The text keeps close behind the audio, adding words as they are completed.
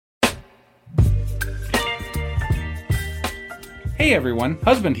Hey everyone,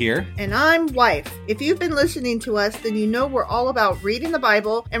 husband here. And I'm wife. If you've been listening to us, then you know we're all about reading the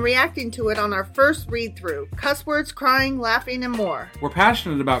Bible and reacting to it on our first read-through. Cuss words, crying, laughing, and more. We're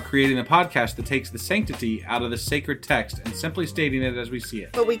passionate about creating a podcast that takes the sanctity out of the sacred text and simply stating it as we see it.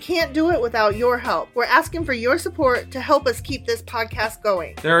 But we can't do it without your help. We're asking for your support to help us keep this podcast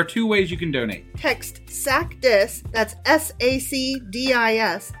going. There are two ways you can donate. Text SACDIS, that's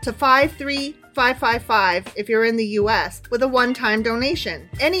SACDIS, to 53555 if you're in the U.S. with a one-time donation.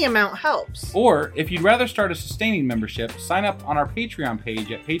 Any amount helps. Or, if you'd rather start a sustaining membership, sign up on our Patreon page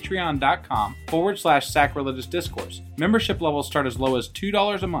at patreon.com/sacrilegious discourse. Membership levels start as low as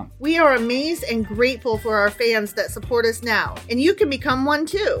 $2 a month. We are amazed and grateful for our fans that support us now, and you can become one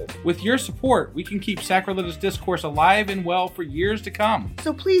too. With your support, we can keep Sacrilegious Discourse alive and well for years to come.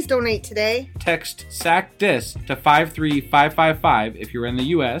 So please donate today. Text SACDIS to 53555 if you're in the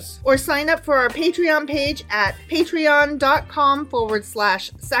U.S. Or sign up for our Patreon page at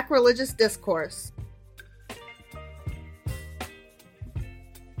patreon.com/sacrilegious discourse.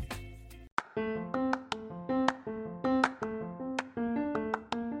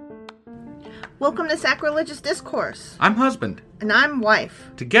 Welcome to Sacrilegious Discourse. I'm husband. And I'm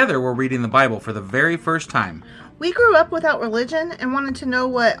wife. Together, we're reading the Bible for the very first time. We grew up without religion and wanted to know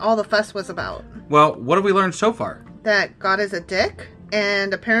what all the fuss was about. Well, what have we learned so far? That God is a dick,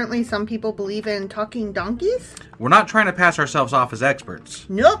 and apparently some people believe in talking donkeys. We're not trying to pass ourselves off as experts.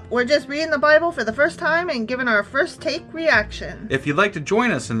 Nope, we're just reading the Bible for the first time and giving our first take reaction. If you'd like to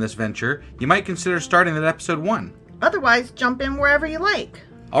join us in this venture, you might consider starting at episode 1. Otherwise, jump in wherever you like.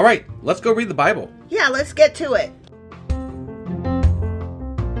 All right, let's go read the Bible. Yeah, let's get to it.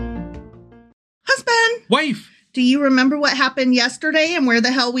 Husband! Wife! Do you remember what happened yesterday and where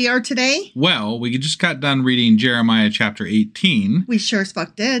the hell we are today? Well, we just got done reading Jeremiah chapter 18. We sure as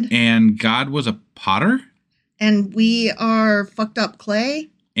fuck did. And God was a potter? And we are fucked up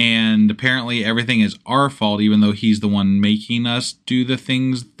clay? And apparently everything is our fault, even though he's the one making us do the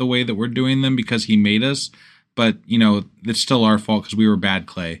things the way that we're doing them because he made us. But, you know, it's still our fault because we were bad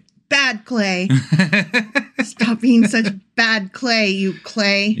clay. Bad clay. Stop being such bad clay, you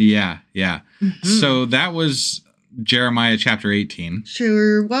clay. Yeah. Mm-hmm. So that was Jeremiah chapter 18.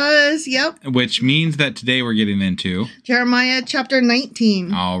 Sure was, yep. Which means that today we're getting into Jeremiah chapter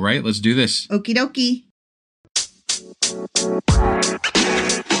 19. All right, let's do this. Okie dokie.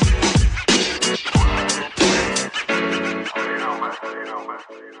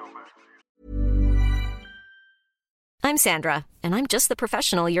 I'm Sandra, and I'm just the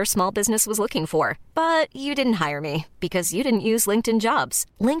professional your small business was looking for. But you didn't hire me because you didn't use LinkedIn Jobs.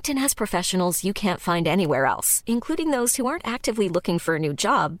 LinkedIn has professionals you can't find anywhere else, including those who aren't actively looking for a new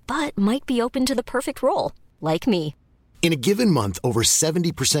job, but might be open to the perfect role, like me. In a given month, over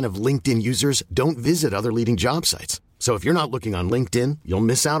 70% of LinkedIn users don't visit other leading job sites. So if you're not looking on LinkedIn, you'll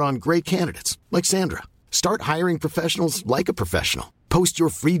miss out on great candidates like Sandra. Start hiring professionals like a professional. Post your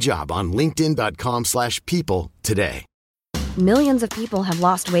free job on linkedin.com/people today. Millions of people have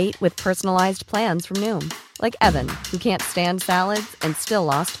lost weight with personalized plans from Noom. Like Evan, who can't stand salads and still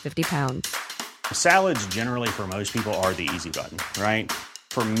lost 50 pounds. Salads generally for most people are the easy button, right?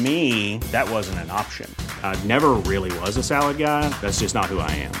 For me, that wasn't an option. I never really was a salad guy. That's just not who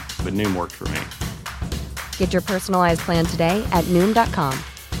I am. But Noom worked for me. Get your personalized plan today at Noom.com.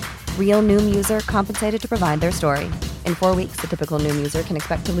 Real Noom user compensated to provide their story. In 4 weeks, the typical Noom user can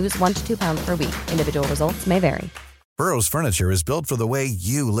expect to lose 1 to 2 pounds per week. Individual results may vary. Burrow's furniture is built for the way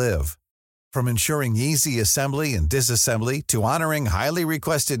you live. From ensuring easy assembly and disassembly to honoring highly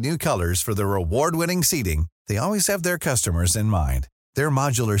requested new colors for their award-winning seating, they always have their customers in mind. Their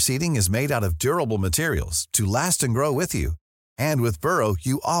modular seating is made out of durable materials to last and grow with you. And with Burrow,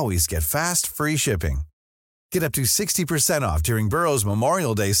 you always get fast, free shipping. Get up to 60% off during Burrow's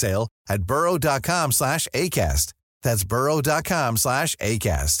Memorial Day sale at burrow.com/ACAST. That's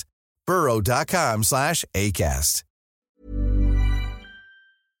burrow.com/ACAST. burrow.com/ACAST.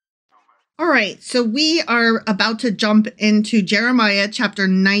 All right, so we are about to jump into Jeremiah chapter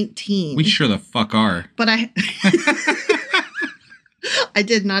 19. We sure the fuck are. But I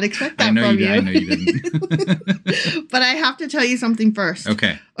did not expect that I know from you. you. I know you didn't. But I have to tell you something first.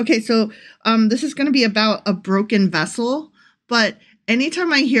 Okay, so this is going to be about a broken vessel. But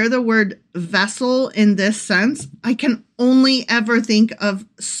anytime I hear the word vessel in this sense, I can only ever think of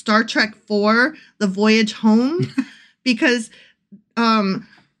Star Trek 4, The Voyage Home, because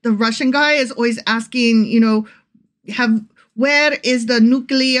the Russian guy is always asking, where is the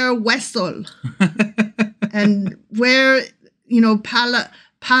nuclear vessel? And where,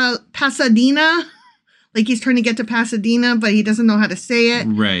 Pasadena, Like he's trying to get to Pasadena, but he doesn't know how to say it.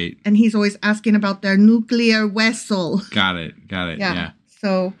 Right. And he's always asking about their nuclear vessel. Got it. Yeah.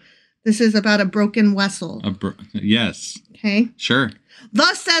 So this is about a broken vessel. Yes. Okay. Sure.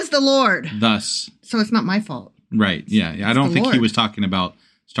 Thus says the Lord. Thus. So it's not my fault. Right. Yeah. I don't think he was talking about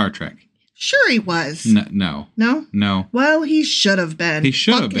Star Trek. Sure he was. No. No? Well, he should have been. He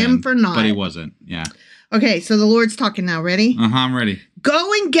should have been. Him for not. But he wasn't. Yeah. Okay, so the Lord's talking now. Ready? I'm ready.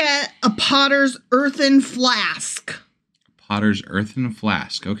 Go and get a potter's earthen flask. Potter's earthen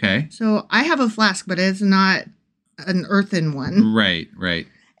flask. Okay. So I have a flask, but it's not an earthen one. Right.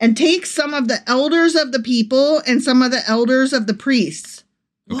 And take some of the elders of the people and some of the elders of the priests.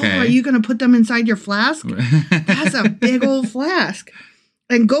 Okay. Oh, are you going to put them inside your flask? That's a big old flask.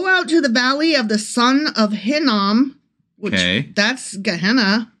 And go out to the valley of the son of Hinnom, which that's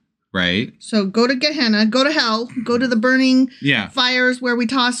Gehenna. Right. So go to Gehenna, go to hell, go to the burning fires where we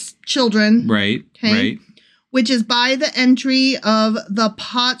toss children. Right. Okay. Right. Which is by the entry of the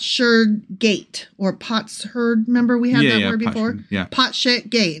Potsherd Gate or Potsherd. Remember we had that word before? Potsherd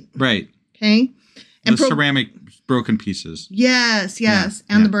Gate. Right. Okay. And the ceramic broken pieces. Yes.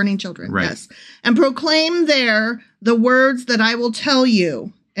 And the burning children. Right. Yes. And proclaim there the words that I will tell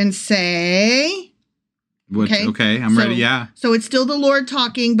you and say... Okay, I'm ready, yeah. So it's still the Lord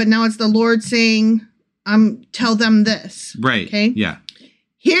talking, but now it's the Lord saying, tell them this. Right, okay? Yeah.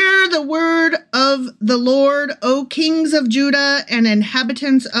 Hear the word of the Lord, O kings of Judah and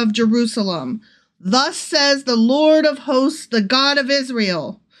inhabitants of Jerusalem. Thus says the Lord of hosts, the God of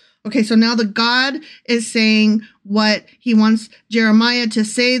Israel. Okay, so now the God is saying what he wants Jeremiah to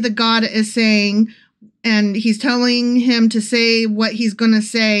say the God is saying, and he's telling him to say what he's going to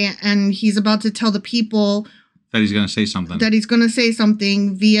say, and he's about to tell the people that he's going to say something. That he's going to say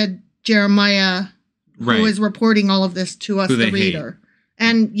something via Jeremiah, who is reporting all of this to us, the reader. Hate.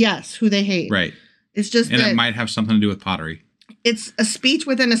 And yes, who they hate. Right. It's just and it might have something to do with pottery. It's a speech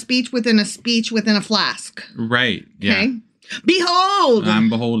within a speech within a speech within a flask. Right. Yeah. Okay. Behold! I'm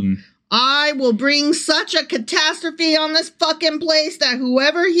beholden. I will bring such a catastrophe on this fucking place that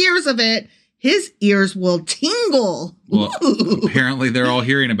whoever hears of it, his ears will tingle. Well, apparently they're all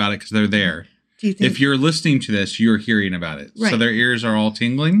hearing about it because they're there. Do you think? If you're listening to this, you're hearing about it. Right. So their ears are all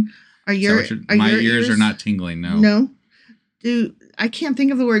tingling. My ears are not tingling, no. No? Dude, I can't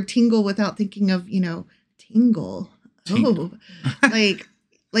think of the word tingle without thinking of, tingle. Oh,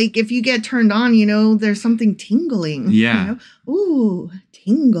 like if you get turned on, there's something tingling. Yeah. Ooh,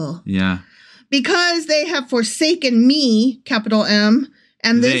 tingle. Yeah. Because they have forsaken me, capital M,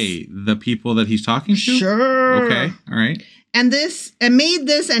 and the people that he's talking to? Sure. Okay. All right. And made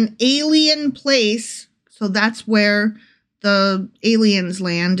this an alien place. So that's where the aliens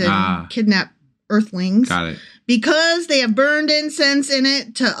land and kidnap earthlings. Got it. Because they have burned incense in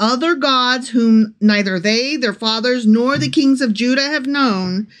it to other gods whom neither they, their fathers, nor the kings of Judah have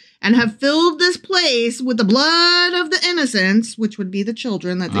known, and have filled this place with the blood of the innocents, which would be the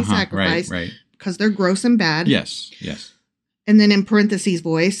children that they sacrifice. Right. Because they're gross and bad. Yes. And then in parentheses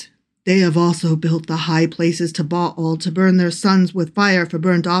voice, they have also built the high places to Baal to burn their sons with fire for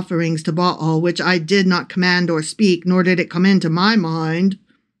burnt offerings to Baal, which I did not command or speak, nor did it come into my mind.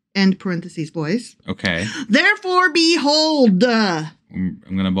 End parentheses voice. Okay. Therefore, behold. I'm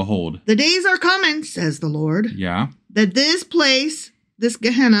going to behold. The days are coming, says the Lord. Yeah. That this place, this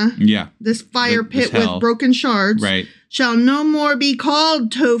Gehenna, this fire pit with broken shards, shall no more be called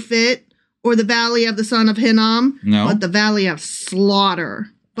Tophet, or the valley of the son of Hinnom, but the valley of slaughter.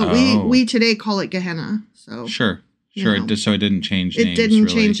 But we today call it Gehenna. So sure. So it didn't change names. It didn't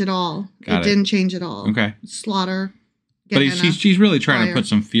change at all. It didn't change at all. Okay. Slaughter. Gehenna, but he's really trying to put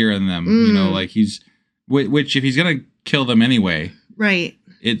some fear in them. Like which if he's gonna kill them anyway, right?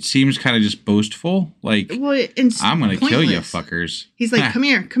 It seems kind of just boastful. Like, I'm gonna kill you, fuckers. He's like, come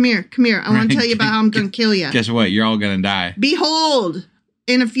here. I want to tell you about how I'm gonna kill you. Guess what? You're all gonna die. Behold.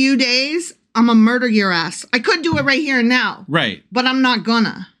 In a few days, I'm going to murder your ass. I could do it right here and now. Right. But I'm not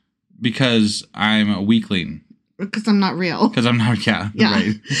gonna. Because I'm a weakling. Because I'm not real. Because I'm not, yeah.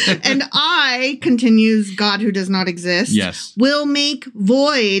 Right. And I, continues God who does not exist, will make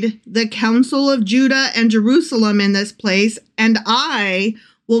void the counsel of Judah and Jerusalem in this place, and I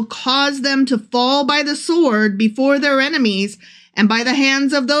will cause them to fall by the sword before their enemies, and by the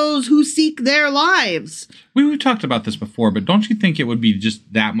hands of those who seek their lives. We've talked about this before, but don't you think it would be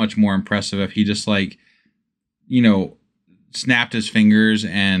just that much more impressive if he just snapped his fingers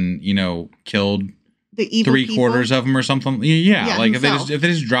and, killed the evil 3/4 of them or something? Yeah, like himself. if they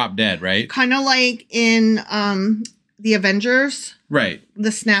just drop dead, right? Kind of like in the Avengers. Right.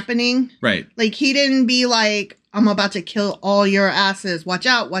 The snapping. Right. Like he didn't be like, I'm about to kill all your asses. Watch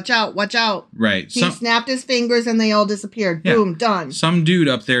out, watch out, watch out. Right. He snapped his fingers and they all disappeared. Yeah. Boom, done. Some dude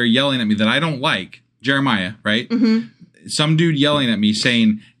up there yelling at me that I don't like, Jeremiah, right? Mm-hmm. Some dude yelling at me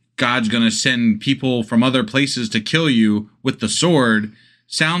saying, God's going to send people from other places to kill you with the sword.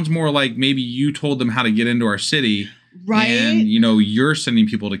 Sounds more like maybe you told them how to get into our city. Right. And, you're sending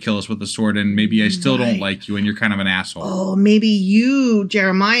people to kill us with the sword, and maybe I still don't like you, and you're kind of an asshole. Oh, maybe you,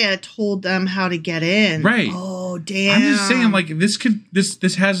 Jeremiah, told them how to get in. Right. Oh, damn. I'm just saying, like, this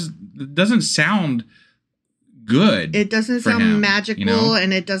doesn't sound good. It doesn't sound him, magical,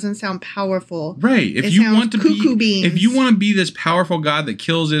 and it doesn't sound powerful. Right. If you want to be this powerful God that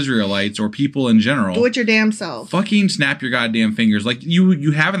kills Israelites or people in general, do it your damn self. Fucking snap your goddamn fingers, like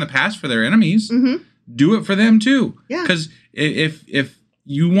you have in the past for their enemies. Mm-hmm. Do it for them too. Yeah. Because if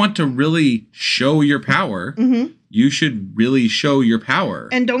you want to really show your power, mm-hmm. you should really show your power.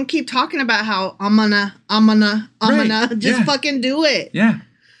 And don't keep talking about how I'm gonna. Just fucking do it. Yeah.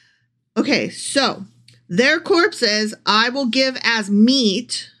 Okay, so their corpses I will give as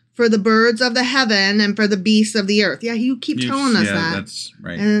meat for the birds of the heaven and for the beasts of the earth. Yeah, you keep telling us that. Yeah, that's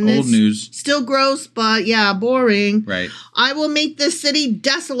right. And old news. Still gross, but yeah, boring. Right. I will make this city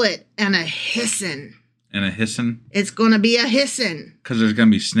desolate and a hissing. And a hissing? It's going to be a hissing. Because there's going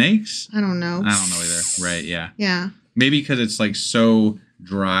to be snakes? I don't know. I don't know either. Right, yeah. Yeah. Maybe because it's like so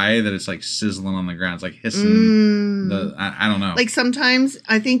dry that it's like sizzling on the ground. It's like hissing. I don't know. Like sometimes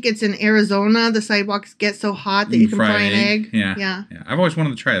I think it's in Arizona, the sidewalks get so hot that you can fry an egg. Yeah. I've always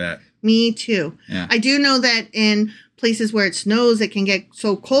wanted to try that. Me too. Yeah. I do know that in places where it snows, it can get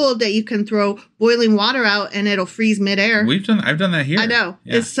so cold that you can throw boiling water out and it'll freeze midair. I've done that here. I know.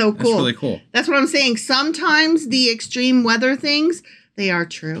 Yeah. It's so cool. That's really cool. That's what I'm saying. Sometimes the extreme weather things, they are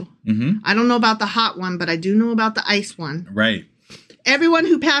true. Mm-hmm. I don't know about the hot one, but I do know about the ice one. Right. Everyone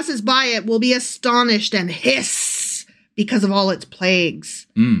who passes by it will be astonished and hiss because of all its plagues.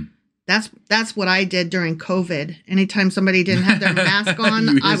 Mm. That's what I did during COVID. Anytime somebody didn't have their mask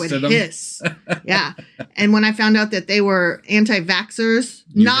on, I would hiss. Yeah. And when I found out that they were anti-vaxxers,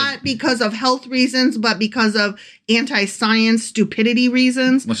 not because of health reasons, but because of anti-science stupidity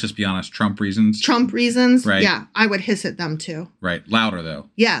reasons. Let's just be honest, Trump reasons. Right. Yeah. I would hiss at them too. Right. Louder though.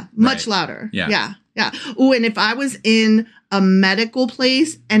 Yeah. Much louder. Yeah. Yeah. Oh, and if I was in a medical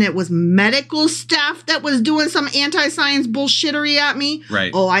place and it was medical staff that was doing some anti-science bullshittery at me, right?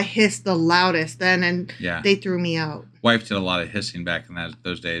 Oh, I hissed the loudest then, and they threw me out. Wife did a lot of hissing back in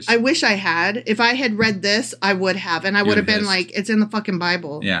those days. I wish I had. If I had read this, I would have, and I would have been like, "It's in the fucking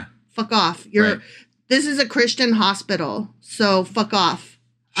Bible." Yeah. Fuck off. This is a Christian hospital, so fuck off.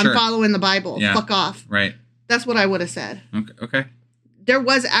 Sure. I'm following the Bible. Yeah. Fuck off. Right. That's what I would have said. Okay. There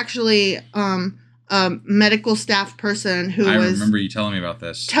was actually a medical staff person who I remember you telling me about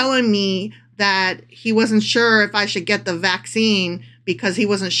this. Telling me that he wasn't sure if I should get the vaccine because he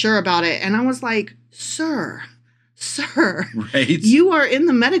wasn't sure about it. And I was like, sir, right? You are in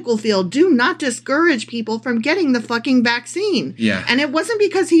the medical field. Do not discourage people from getting the fucking vaccine. Yeah. And it wasn't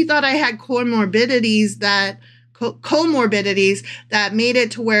because he thought I had comorbidities that made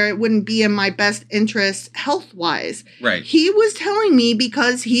it to where it wouldn't be in my best interest health-wise. Right. He was telling me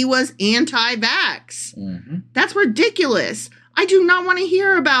because he was anti-vax. Mm-hmm. That's ridiculous. I do not want to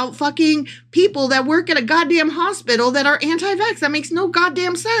hear about fucking people that work at a goddamn hospital that are anti-vax. That makes no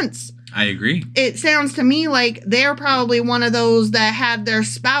goddamn sense. I agree. It sounds to me like they're probably one of those that had their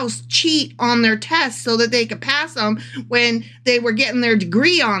spouse cheat on their tests so that they could pass them when they were getting their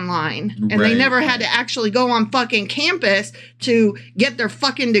degree online. And they never had to actually go on fucking campus to get their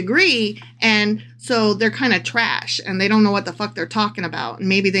fucking degree. And so they're kind of trash and they don't know what the fuck they're talking about. And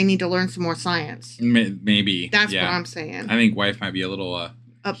maybe they need to learn some more science. Maybe. That's what I'm saying. I think wife might be a little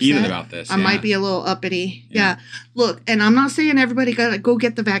upset heated about this. I might be a little uppity. Yeah. Look, and I'm not saying everybody got to go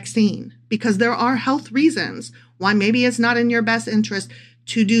get the vaccine because there are health reasons why maybe it's not in your best interest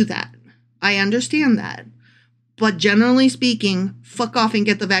to do that. I understand that. But generally speaking, fuck off and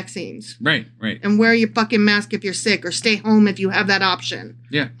get the vaccines. Right. And wear your fucking mask if you're sick or stay home if you have that option.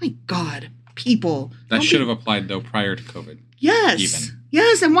 Yeah. My God, people. That should have applied, though, prior to COVID. Yes. Even.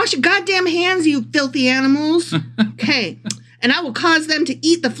 Yes, and wash your goddamn hands, you filthy animals. Okay. And I will cause them to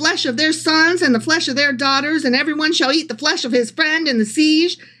eat the flesh of their sons and the flesh of their daughters, and everyone shall eat the flesh of his friend in the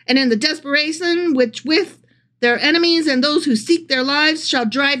siege, and in the desperation which with their enemies and those who seek their lives shall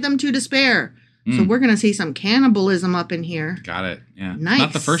drive them to despair. So we're going to see some cannibalism up in here. Got it. Yeah. Nice.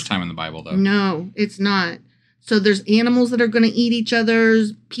 Not the first time in the Bible, though. No, it's not. So there's animals that are going to eat each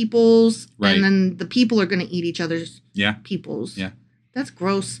other's peoples, and then the people are going to eat each other's peoples. Yeah. That's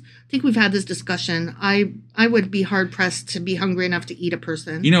gross. I think we've had this discussion. I would be hard pressed to be hungry enough to eat a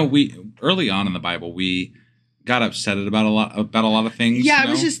person. You know, we early on in the Bible, we got upset about a lot of things. Yeah, I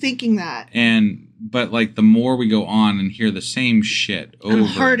was just thinking that. But like the more we go on and hear the same shit over I'm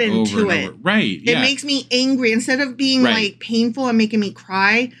hardened and over to and it. over. Right. It makes me angry. Instead of being like painful and making me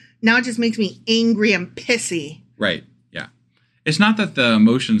cry, now it just makes me angry and pissy. Right. Yeah. It's not that the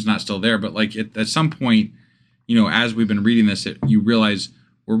emotion's not still there, but like at some point, you know, as we've been reading this, you realize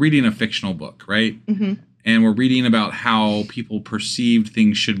we're reading a fictional book, right? Mm-hmm. And we're reading about how people perceived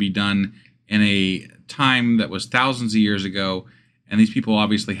things should be done in a time that was thousands of years ago. And these people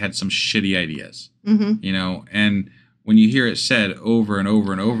obviously had some shitty ideas, you know, and when you hear it said over and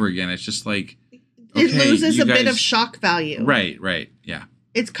over and over again, it's just like, okay, it loses a bit of shock value. Right. Yeah.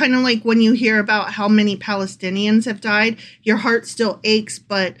 It's kind of like when you hear about how many Palestinians have died, your heart still aches,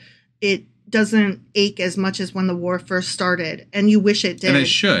 but it doesn't ache as much as when the war first started. And you wish it did. And it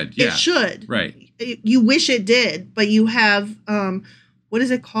should. Yeah. It should. Right. You wish it did, but you have, what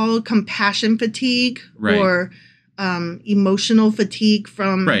is it called? Compassion fatigue or emotional fatigue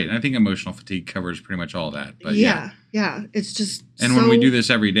from... Right. And I think emotional fatigue covers pretty much all that. But yeah. It's just and when we do this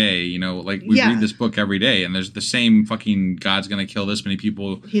every day, you know, like we read this book every day and there's the same fucking God's going to kill this many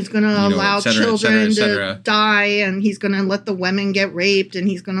people. He's going to allow children to die and he's going to let the women get raped and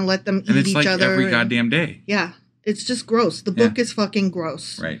he's going to let them eat each other. And it's like every goddamn day. Yeah. It's just gross. The book is fucking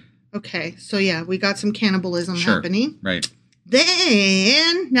gross. Right. Okay. So yeah, we got some cannibalism happening. Right.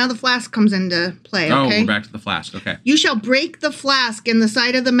 Then, now the flask comes into play, okay? Oh, we're back to the flask, okay. You shall break the flask in the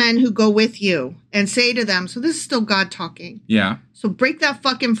sight of the men who go with you and say to them, so this is still God talking. Yeah. So break that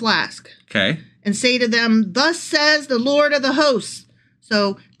fucking flask. Okay. And say to them, thus says the Lord of the hosts.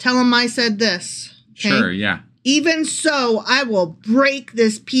 So tell them I said this. Okay? Sure, yeah. Even so, I will break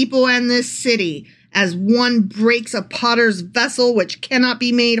this people and this city as one breaks a potter's vessel which cannot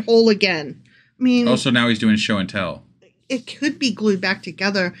be made whole again. I mean... Also, now he's doing show and tell. It could be glued back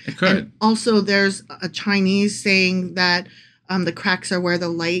together. It could. And also, there's a Chinese saying that the cracks are where the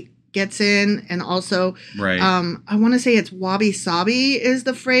light gets in. And also, I want to say it's wabi-sabi is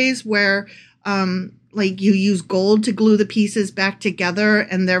the phrase where like you use gold to glue the pieces back together.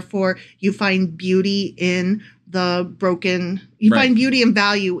 And therefore, you find beauty in the broken. You find beauty and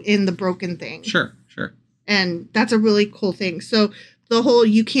value in the broken thing. Sure. And that's a really cool thing. So the whole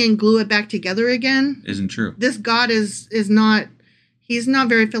you can't glue it back together again isn't true. This God is not, he's not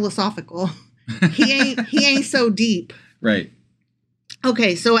very philosophical. He ain't so deep. Right.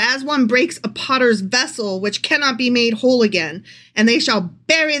 Okay, so as one breaks a potter's vessel, which cannot be made whole again, and they shall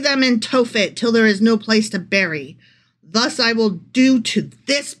bury them in Tophet till there is no place to bury. Thus I will do to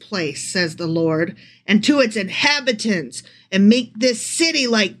this place, says the Lord, and to its inhabitants, and make this city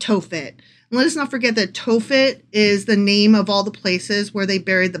like Tophet. Let us not forget that Tophet is the name of all the places where they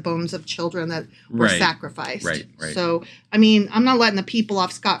buried the bones of children that were sacrificed. Right. So, I mean, I'm not letting the people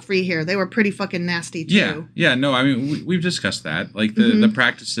off scot-free here. They were pretty fucking nasty, too. Yeah. No, I mean, we've discussed that. Like, the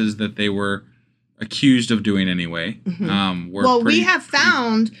practices that they were accused of doing anyway were we have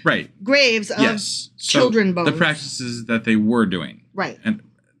found graves of children bones. The practices that they were doing. Right. And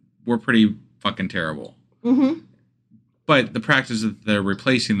were pretty fucking terrible. Mm-hmm. But the practices that they're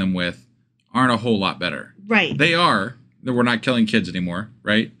replacing them with aren't a whole lot better. Right. They are. We're not killing kids anymore,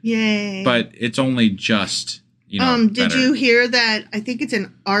 right? Yay. But it's only just, did better. you hear that, I think it's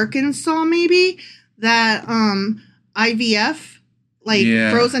in Arkansas maybe, that IVF,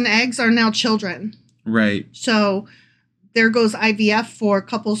 frozen eggs are now children. Right. So there goes IVF for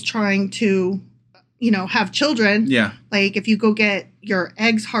couples trying to, have children. Yeah. Like if you go get your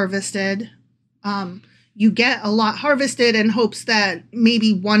eggs harvested, you get a lot harvested in hopes that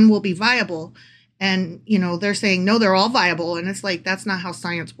maybe one will be viable. And, they're saying, no, they're all viable. And it's like, that's not how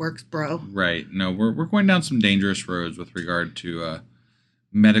science works, bro. Right. No, we're going down some dangerous roads with regard to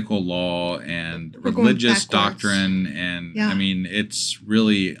medical law and religious doctrine. And, I mean, it's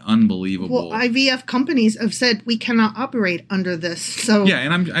really unbelievable. Well, IVF companies have said we cannot operate under this. So yeah,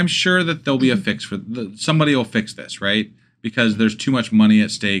 and I'm sure that there'll be a fix for somebody will fix this, right? Because there's too much money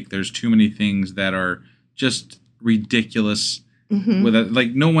at stake. There's too many things that are just ridiculous.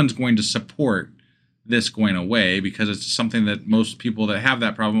 Mm-hmm. No one's going to support this going away because it's something that most people that have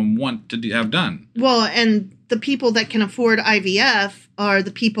that problem want to have done. Well, and the people that can afford IVF are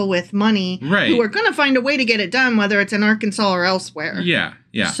the people with money who are going to find a way to get it done, whether it's in Arkansas or elsewhere. Yeah.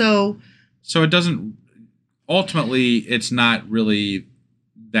 So it doesn't, ultimately, it's not really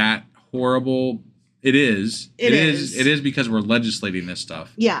that horrible. It is. It is because we're legislating this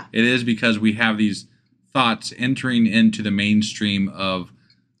stuff. Yeah. It is because we have these thoughts entering into the mainstream of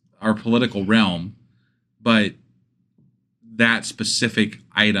our political realm, but that specific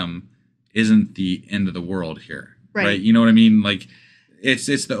item isn't the end of the world here. Right? You know what I mean? Like it's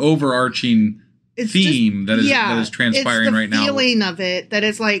the overarching theme that is transpiring right now. It's the feeling of it that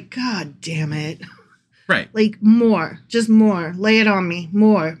it's like, God damn it. Right. Like more, just more. Lay it on me.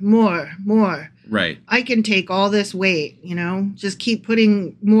 More. Right. I can take all this weight, just keep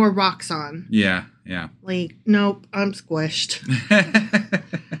putting more rocks on. Yeah. Like, nope, I'm squished.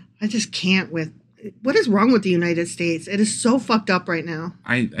 I just can't with. What is wrong with the United States? It is so fucked up right now.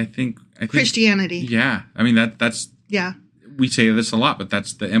 I think Christianity. Yeah. I mean, that's. Yeah. We say this a lot, but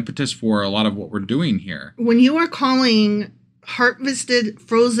that's the impetus for a lot of what we're doing here. When you are calling harvested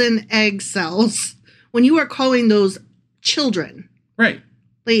frozen egg cells, when you are calling those children. Right.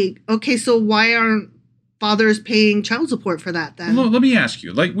 Like, okay, so why aren't fathers paying child support for that then? Well, let me ask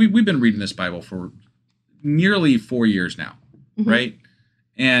you. Like, we've been reading this Bible for nearly 4 years now, right?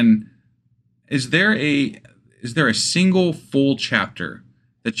 And is there a single full chapter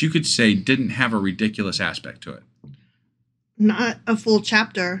that you could say didn't have a ridiculous aspect to it? Not a full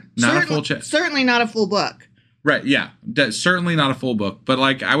chapter. Certainly not a full book. Right, yeah. Certainly not a full book. But,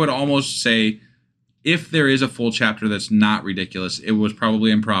 like, I would almost say if there is a full chapter that's not ridiculous, it was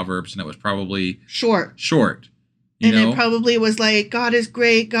probably in Proverbs, and it was probably... Short. And it probably was like, God is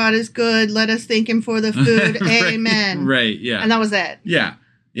great, God is good, let us thank him for the food, amen. Right, yeah. And that was it. Yeah.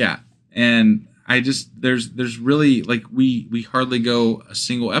 And I just, there's really, like, we hardly go a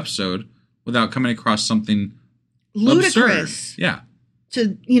single episode without coming across something ludicrous. Absurd. Yeah.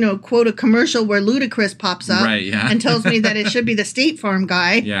 To, quote a commercial where Ludacris pops up and tells me that it should be the State Farm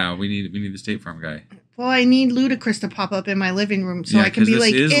guy. Yeah, we need the State Farm guy. Well, I need Ludacris to pop up in my living room so I can be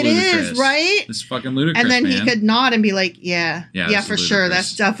like, it is, right? It's fucking ludicrous, and then man. he could nod and be like, yeah, for sure.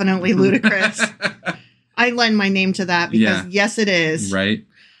 That's definitely ludicrous. I lend my name to that because, yes, it is. Right.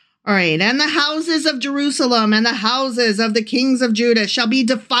 All right. And the houses of Jerusalem and the houses of the kings of Judah shall be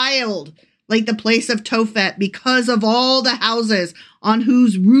defiled like the place of Tophet because of all the houses on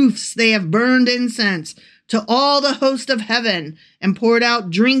whose roofs they have burned incense to all the host of heaven and poured out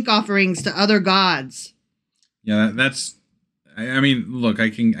drink offerings to other gods. Yeah, that's, I mean, look, I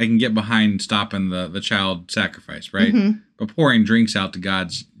can get behind stopping the child sacrifice, right? Mm-hmm. But pouring drinks out to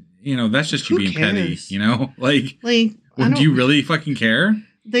gods, that's just you being petty, Like, do you really fucking care?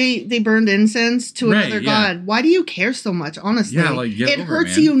 They burned incense to another god. Why do you care so much, honestly? Yeah, like, it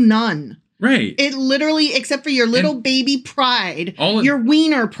hurts you none. Right. It literally, except for your little baby pride, your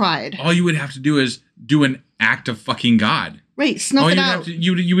wiener pride. All you would have to do is do an act of fucking God. Right, snuff it out.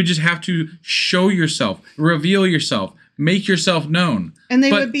 You would just have to show yourself, reveal yourself, make yourself known. And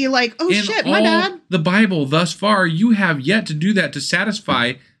they would be like, oh shit, my bad. The Bible thus far, you have yet to do that to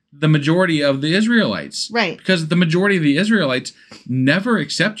satisfy the majority of the Israelites. Right. Because the majority of the Israelites never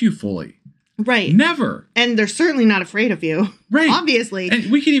accept you fully. Right. Never. And they're certainly not afraid of you. Right. Obviously.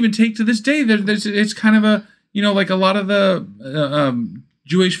 And we can even take to this day, it's kind of a, like a lot of the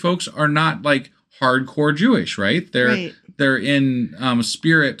Jewish folks are not like hardcore Jewish, right? They're in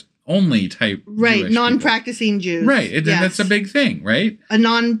spirit only type Jewish non-practicing people. Jews. Right. And that's a big thing, right? A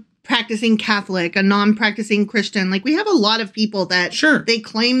non-practicing Catholic, a non-practicing Christian. Like, we have a lot of people that they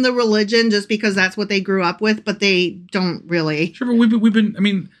claim the religion just because that's what they grew up with, but they don't really. Sure, but we've been, I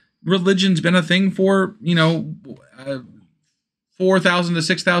mean, religion's been a thing for, 4,000 to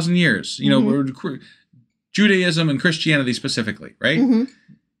 6,000 years, Judaism and Christianity specifically, right? Mm-hmm.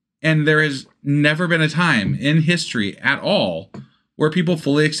 And there has never been a time in history at all where people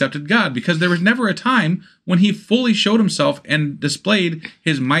fully accepted God, because there was never a time when he fully showed himself and displayed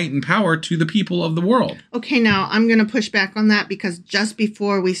his might and power to the people of the world. Okay, now I'm going to push back on that, because just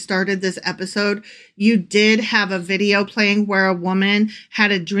before we started this episode, you did have a video playing where a woman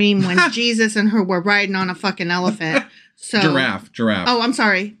had a dream when Jesus and her were riding on a fucking elephant. So, giraffe. Oh, I'm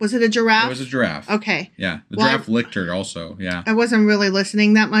sorry. Was it a giraffe? It was a giraffe. Okay. Yeah. The giraffe licked her also. Yeah. I wasn't really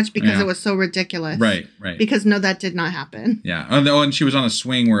listening that much because it was so ridiculous. Right. Because no, that did not happen. Yeah. Oh, and she was on a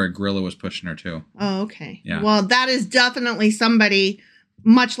swing where a gorilla was pushing her too. Oh, okay. Yeah. Well, that is definitely somebody,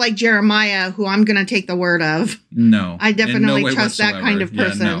 much like Jeremiah, who I'm going to take the word of. No. I definitely trust whatsoever. that kind of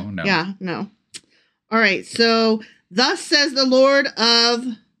person. No. All right. So, thus says the Lord of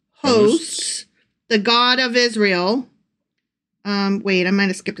hosts, the God of Israel. Wait, I might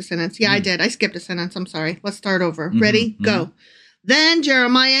have skipped a sentence. Yeah, I did. I skipped a sentence. I'm sorry. Let's start over. Mm-hmm, Ready? Go. Then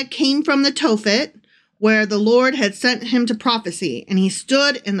Jeremiah came from the Tophet, where the Lord had sent him to prophecy, and he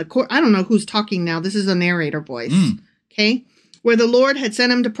stood in the court. I don't know who's talking now. This is a narrator voice. Okay? Where the Lord had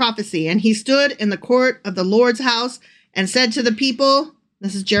sent him to prophecy, and he stood in the court of the Lord's house and said to the people,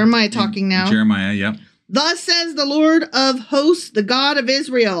 this is Jeremiah talking now. Jeremiah, yep. Thus says the Lord of hosts, the God of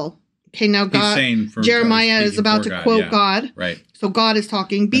Israel. Okay, now God, Jeremiah is about to quote God. Right. So God is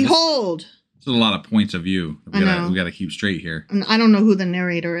talking. Behold, There's a lot of points of view. We got to keep straight here. And I don't know who the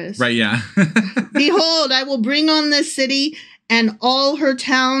narrator is. Right, yeah. Behold, I will bring on this city and all her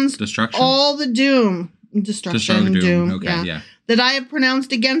towns. Destruction? All the doom. Destruction, doom. Okay, yeah. That I have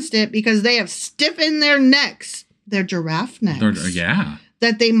pronounced against it because they have stiffened their necks. Their giraffe necks. Yeah.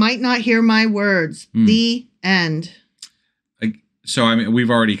 That they might not hear my words. The end. So, I mean,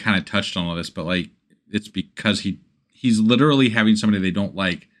 we've already kind of touched on all this, but, like, it's because he's literally having somebody they don't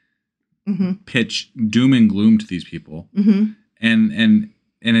like pitch doom and gloom to these people. And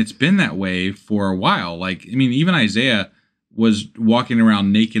it's been that way for a while. Like, I mean, even Isaiah was walking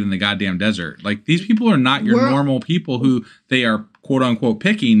around naked in the goddamn desert. Like, these people are not your normal people who they are, quote unquote,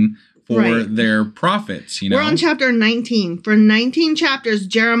 picking for their profits, you know? We're on chapter 19. For 19 chapters,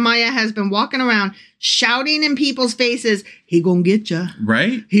 Jeremiah has been walking around shouting in people's faces, he gonna get you.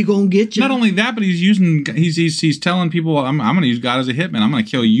 Right? He gonna get you. Not only that, but he's telling people, I'm gonna use God as a hitman. I'm gonna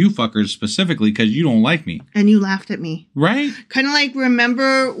kill you fuckers specifically because you don't like me. And you laughed at me. Right? Kind of like,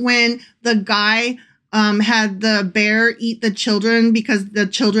 remember when the guy had the bear eat the children because the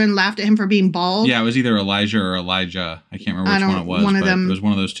children laughed at him for being bald? Yeah, it was either Elijah or Elijah. I can't remember which one it was. One of them. It was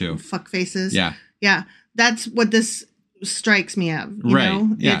one of those two. Fuck faces. Yeah. Yeah. That's what this strikes me of. You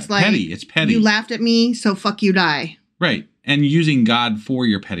know? Yeah. It's like, petty. It's petty. You laughed at me, so fuck you, die. Right. And using God for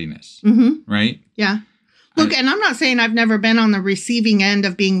your pettiness. Right? Yeah. Look, and I'm not saying I've never been on the receiving end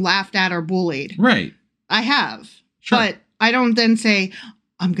of being laughed at or bullied. Right. I have. Sure. But I don't then say,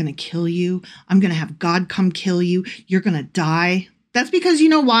 I'm going to kill you. I'm going to have God come kill you. You're going to die. That's because, you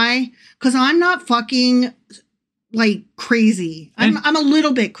know why? Because I'm not fucking, like, crazy. I'm a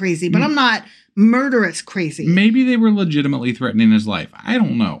little bit crazy, but I'm not murderous crazy. Maybe they were legitimately threatening his life. I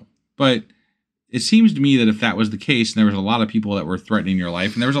don't know. But it seems to me that if that was the case, and there was a lot of people that were threatening your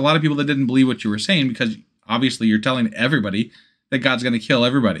life, and there was a lot of people that didn't believe what you were saying, because obviously you're telling everybody that God's going to kill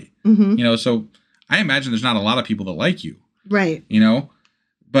everybody. You know, so I imagine there's not a lot of people that like you. Right. You know?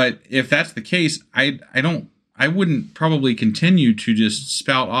 But if that's the case, I wouldn't probably continue to just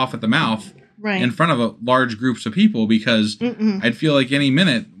spout off at the mouth in front of large groups of people, because I'd feel like any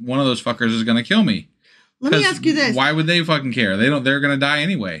minute one of those fuckers is going to kill me. Let me ask you this. Why would they fucking care? They're going to die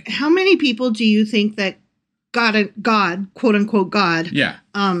anyway. How many people do you think that God, quote unquote God,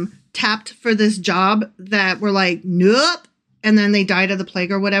 tapped for this job that were like, nope, and then they died of the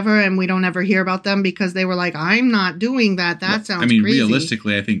plague or whatever, and we don't ever hear about them because they were like, I'm not doing that. That sounds crazy.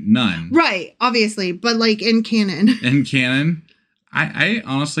 Realistically, I think none. Right, obviously, but like in canon. In canon, I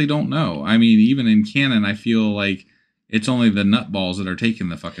honestly don't know. I mean, even in canon, I feel like it's only the nutballs that are taking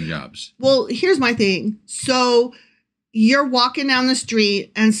the fucking jobs. Well, here's my thing. So you're walking down the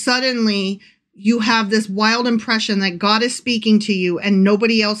street and suddenly you have this wild impression that God is speaking to you and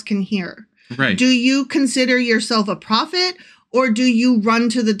nobody else can hear. Right. Do you consider yourself a prophet, or do you run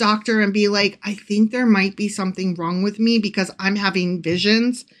to the doctor and be like, I think there might be something wrong with me because I'm having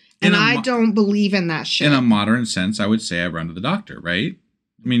visions and I don't believe in that shit? In a modern sense, I would say I run to the doctor, right?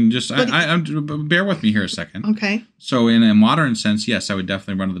 I mean, just bear with me here a second. Okay. So in a modern sense, yes, I would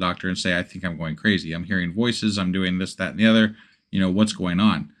definitely run to the doctor and say, I think I'm going crazy. I'm hearing voices. I'm doing this, that, and the other. You know, what's going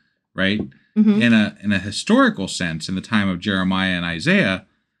on, right? In a historical sense, in the time of Jeremiah and Isaiah,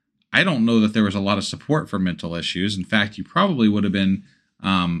 I don't know that there was a lot of support for mental issues. In fact, you probably would have been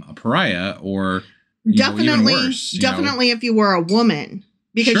a pariah, or even worse. Definitely if you were a woman.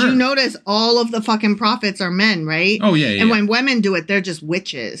 Because you notice all of the fucking prophets are men, right? Oh, yeah. And when women do it, they're just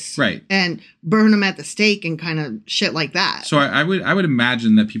witches. Right. And burn them at the stake and kind of shit like that. So I would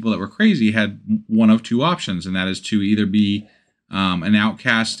imagine that people that were crazy had one of two options, and that is to either be an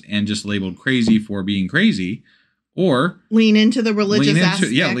outcast and just labeled crazy for being crazy, or lean into the religious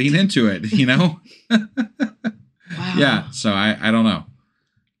aspect. Yeah, lean into it, you know? Wow. Yeah, so I don't know.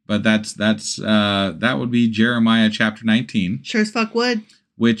 But that would be Jeremiah chapter 19. Sure as fuck would.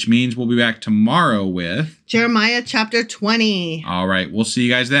 Which means we'll be back tomorrow with Jeremiah chapter 20. All right, we'll see you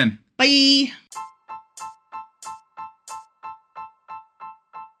guys then. Bye.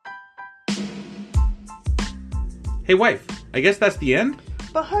 Hey wife, I guess that's the end?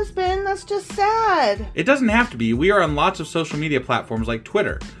 But husband, that's just sad. It doesn't have to be. We are on lots of social media platforms like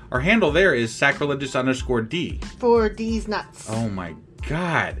Twitter. Our handle there is sacrilegious_D. For D's nuts. Oh my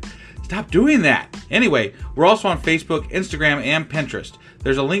God. Stop doing that. Anyway, we're also on Facebook, Instagram, and Pinterest.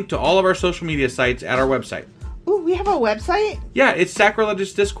 There's a link to all of our social media sites at our website. Ooh, we have a website? Yeah, it's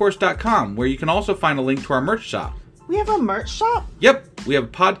sacrilegiousdiscourse.com, where you can also find a link to our merch shop. We have a merch shop? Yep, we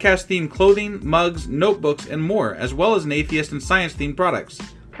have podcast-themed clothing, mugs, notebooks, and more, as well as an atheist and science-themed products.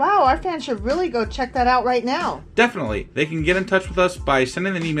 Wow, our fans should really go check that out right now. Definitely. They can get in touch with us by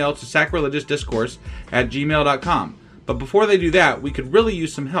sending an email to sacrilegiousdiscourse@gmail.com. But before they do that, we could really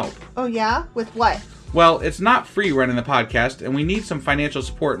use some help. Oh yeah? With what? Well, it's not free running the podcast, and we need some financial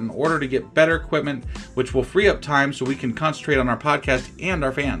support in order to get better equipment, which will free up time so we can concentrate on our podcast and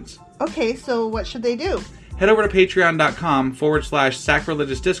our fans. Okay, so what should they do? Head over to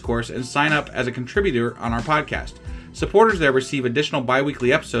patreon.com/sacrilegious discourse and sign up as a contributor on our podcast. Supporters there receive additional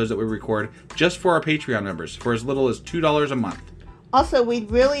bi-weekly episodes that we record just for our Patreon members for as little as $2 a month. Also, we'd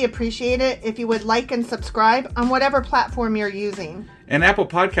really appreciate it if you would like and subscribe on whatever platform you're using. And Apple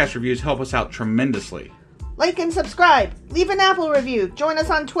Podcast reviews help us out tremendously. Like and subscribe, leave an Apple review, join us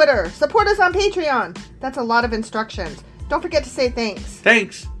on Twitter, support us on Patreon. That's a lot of instructions. Don't forget to say thanks.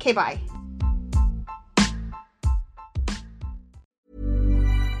 Thanks. Okay, bye.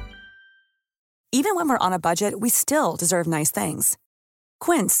 Even when we're on a budget, we still deserve nice things.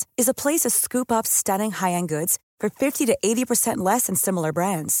 Quince is a place to scoop up stunning high-end goods for 50 to 80% less than similar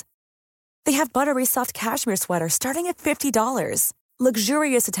brands. They have buttery soft cashmere sweaters starting at $50,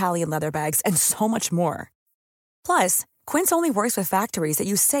 luxurious Italian leather bags, and so much more. Plus, Quince only works with factories that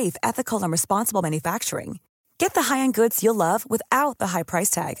use safe, ethical, and responsible manufacturing. Get the high-end goods you'll love without the high price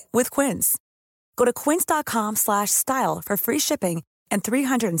tag with Quince. Go to quince.com/style for free shipping and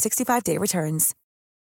 365-day returns.